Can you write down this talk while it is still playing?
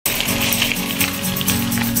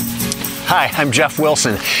Hi, I'm Jeff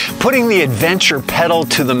Wilson, putting the adventure pedal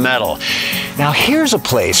to the metal. Now here's a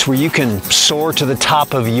place where you can soar to the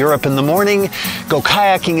top of Europe in the morning, go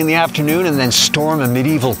kayaking in the afternoon, and then storm a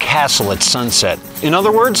medieval castle at sunset. In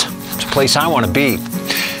other words, it's a place I want to be.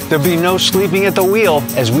 There'll be no sleeping at the wheel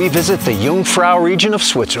as we visit the Jungfrau region of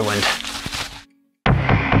Switzerland.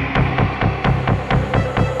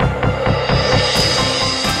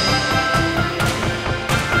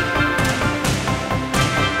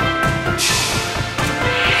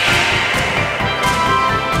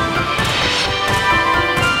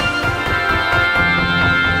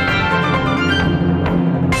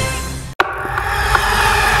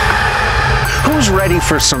 Ready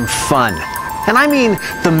for some fun. And I mean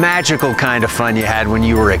the magical kind of fun you had when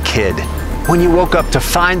you were a kid. When you woke up to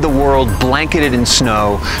find the world blanketed in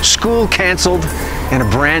snow, school canceled, and a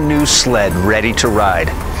brand new sled ready to ride.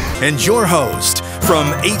 And your host from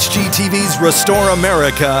HGTV's Restore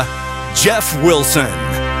America, Jeff Wilson.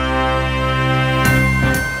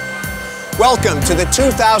 Welcome to the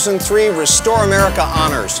 2003 Restore America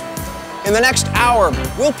Honors. In the next hour,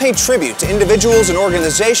 we'll pay tribute to individuals and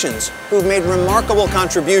organizations who've made remarkable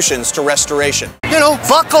contributions to restoration. You know,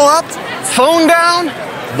 buckle up, phone down.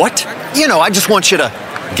 What? You know, I just want you to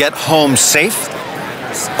get home safe.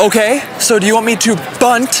 Okay, so do you want me to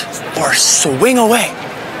bunt or swing away?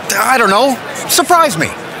 I don't know. Surprise me.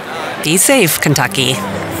 Be safe, Kentucky.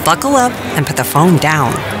 Buckle up and put the phone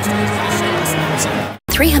down.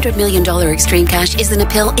 $300 million Extreme Cash isn't a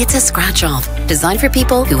pill, it's a scratch-off. Designed for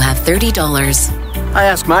people who have $30. I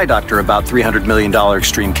asked my doctor about $300 million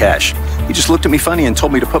Extreme Cash. He just looked at me funny and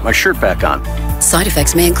told me to put my shirt back on. Side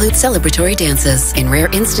effects may include celebratory dances. In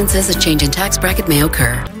rare instances, a change in tax bracket may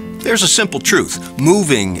occur. There's a simple truth.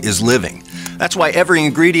 Moving is living. That's why every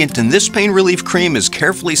ingredient in this pain relief cream is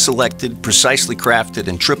carefully selected, precisely crafted,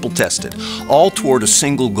 and triple tested, all toward a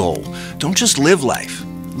single goal. Don't just live life.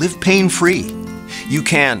 Live pain-free. You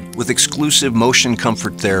can with exclusive motion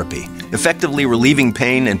comfort therapy, effectively relieving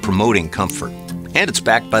pain and promoting comfort. And it's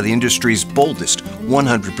backed by the industry's boldest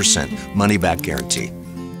 100% money-back guarantee.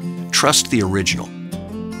 Trust the original.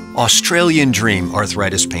 Australian Dream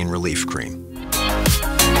Arthritis Pain Relief Cream.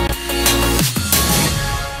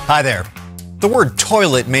 Hi there. The word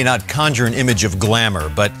toilet may not conjure an image of glamour,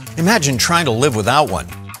 but imagine trying to live without one.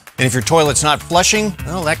 And if your toilet's not flushing,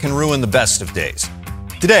 well, that can ruin the best of days.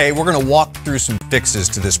 Today, we're going to walk through some fixes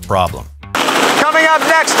to this problem. Coming up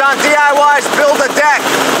next on DIY's Build a Deck,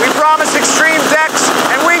 we promise extreme decks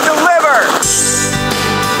and we deliver.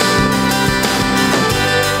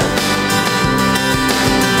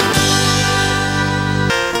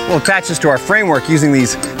 We'll attach this to our framework using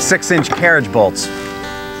these 6-inch carriage bolts.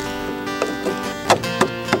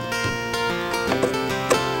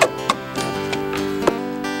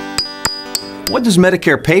 What does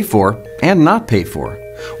Medicare pay for and not pay for?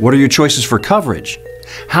 What are your choices for coverage?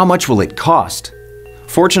 How much will it cost?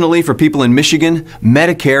 Fortunately for people in Michigan,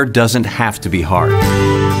 Medicare doesn't have to be hard.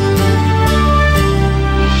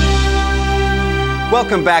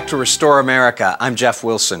 Welcome back to Restore America. I'm Jeff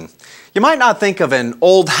Wilson. You might not think of an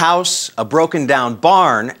old house, a broken down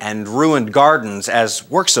barn, and ruined gardens as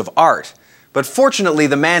works of art. But fortunately,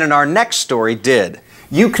 the man in our next story did.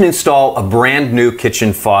 You can install a brand new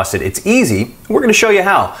kitchen faucet. It's easy. We're going to show you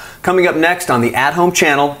how. Coming up next on the At Home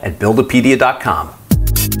channel at Buildopedia.com.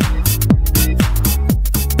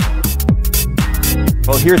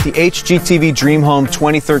 Well, here at the HGTV Dream Home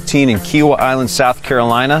 2013 in Kiowa Island, South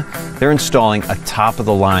Carolina, they're installing a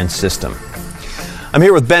top-of-the-line system. I'm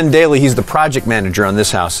here with Ben Daly. He's the project manager on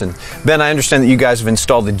this house. And Ben, I understand that you guys have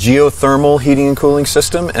installed the geothermal heating and cooling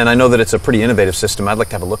system, and I know that it's a pretty innovative system. I'd like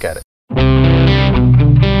to have a look at it.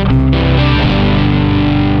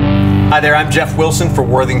 Hi there, I'm Jeff Wilson for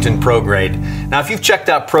Worthington ProGrade. Now, if you've checked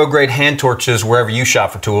out ProGrade hand torches wherever you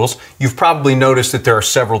shop for tools, you've probably noticed that there are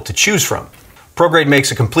several to choose from. ProGrade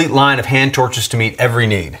makes a complete line of hand torches to meet every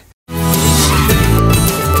need.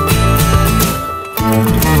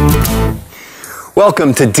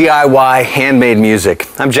 Welcome to DIY Handmade Music.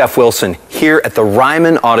 I'm Jeff Wilson, here at the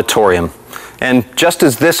Ryman Auditorium. And just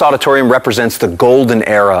as this auditorium represents the golden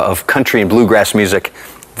era of country and bluegrass music,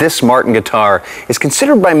 this Martin guitar is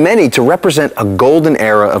considered by many to represent a golden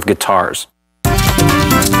era of guitars.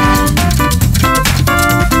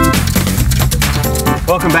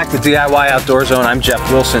 Welcome back to DIY Outdoor Zone. I'm Jeff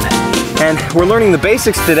Wilson. And we're learning the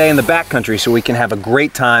basics today in the backcountry so we can have a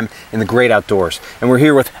great time in the great outdoors. And we're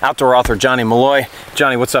here with outdoor author Johnny Malloy.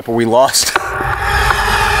 Johnny, what's up? Are we lost?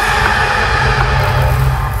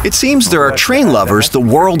 It seems there are train lovers the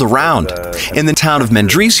world around. In the town of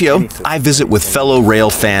Mendrisio, I visit with fellow rail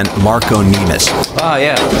fan Marco Nemes. Ah,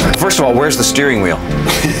 yeah. First of all, where's the steering wheel?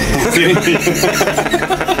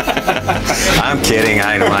 I'm kidding.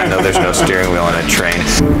 I know there's no steering wheel on a train.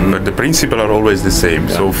 But the principles are always the same.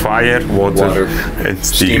 So fire, water and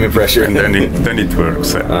steam and pressure, and then it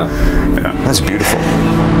works. That's beautiful.